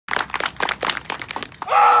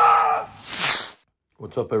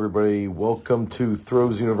What's up, everybody? Welcome to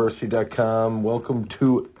throwsuniversity.com. Welcome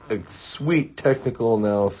to a sweet technical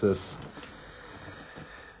analysis.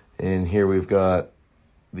 And here we've got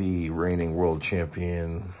the reigning world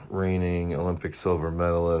champion, reigning Olympic silver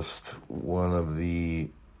medalist, one of the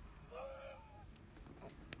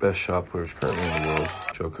best shot players currently in the world,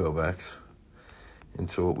 Joe Kovacs. And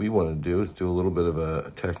so what we want to do is do a little bit of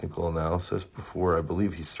a technical analysis before, I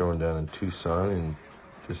believe he's throwing down in Tucson, and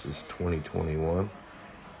this is 2021.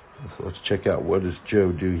 So let's check out, what does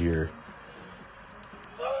Joe do here.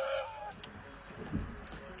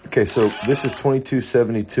 Okay, so this is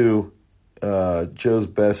 22.72. Joe's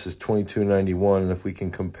best is 22.91. And if we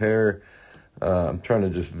can compare, I'm trying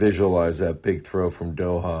to just visualize that big throw from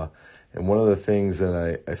Doha. And one of the things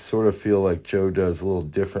that I sort of feel like Joe does a little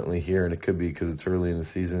differently here, and it could be because it's early in the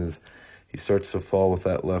season, is he starts to fall with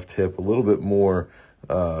that left hip a little bit more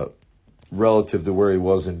relative to where he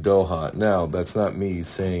was in Doha. Now, that's not me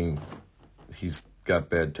saying he's got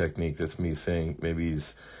bad technique. That's me saying maybe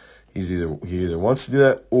he either wants to do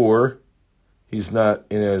that, or he's not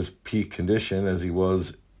in as peak condition as he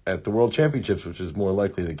was at the World Championships, which is more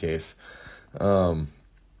likely the case. Cuts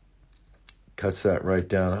that right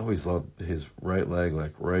down. I always love his right leg,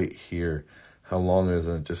 like right here. How long is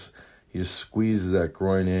it? He just squeezes that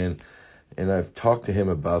groin in. And I've talked to him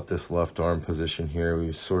about this left arm position here.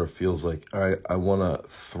 He sort of feels like, all right, I want to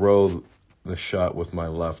throw the shot with my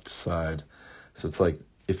left side. So it's like,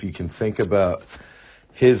 if you can think about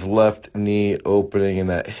his left knee opening and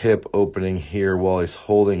that hip opening here while he's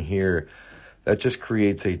holding here, that just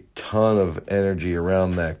creates a ton of energy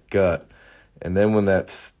around that gut. And then when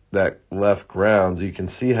that left grounds, you can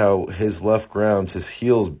see how his left grounds, his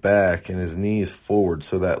heel's back and his knee's forward.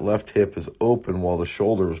 So that left hip is open while the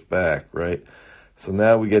shoulder is back, right? So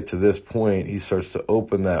now we get to this point, he starts to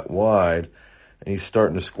open that wide and he's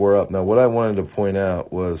starting to square up. Now, what I wanted to point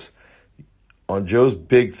out was on Joe's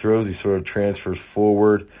big throws, he sort of transfers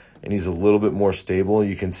forward and he's a little bit more stable.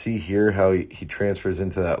 You can see here how he transfers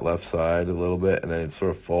into that left side a little bit, and then it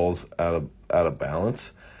sort of falls out of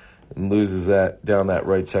balance and loses that down that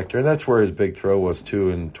right sector. And that's where his big throw was too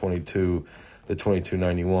in the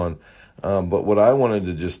 22.91. But what I wanted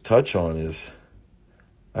to just touch on is,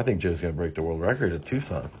 I think Joe's going to break the world record at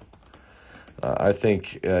Tucson. I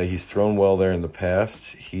think he's thrown well there in the past.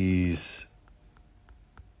 He's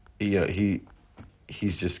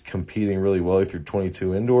just competing really well. He threw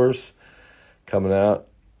 22 indoors coming out.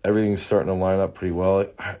 Everything's starting to line up pretty well.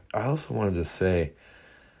 I also wanted to say,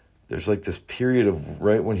 there's like this period of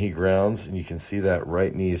right when he grounds, and you can see that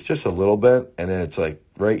right knee is just a little bent, and then it's like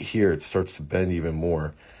right here it starts to bend even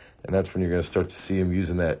more. And that's when you're going to start to see him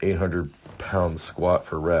using that 800-pound squat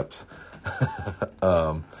for reps.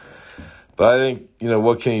 But I think,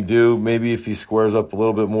 what can he do? Maybe if he squares up a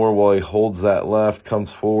little bit more while he holds that left,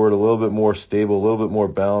 comes forward a little bit more stable, a little bit more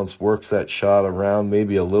balanced, works that shot around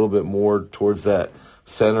maybe a little bit more towards that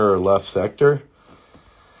center or left sector.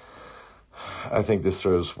 I think this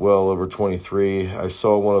throws well over 23. I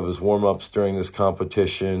saw one of his warm-ups during this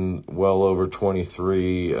competition, well over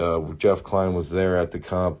 23. Jeff Klein was there at the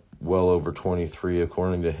comp, well over 23,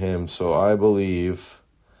 according to him. So I believe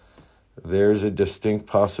there's a distinct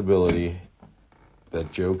possibility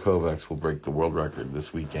that Joe Kovacs will break the world record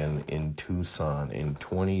this weekend in Tucson in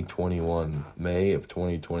 2021, May of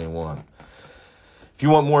 2021. If you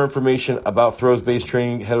want more information about throws-based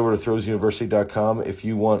training, head over to throwsuniversity.com. If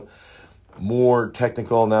you want more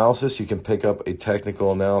technical analysis, you can pick up a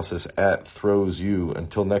technical analysis at Throws U.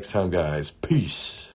 Until next time, guys, peace.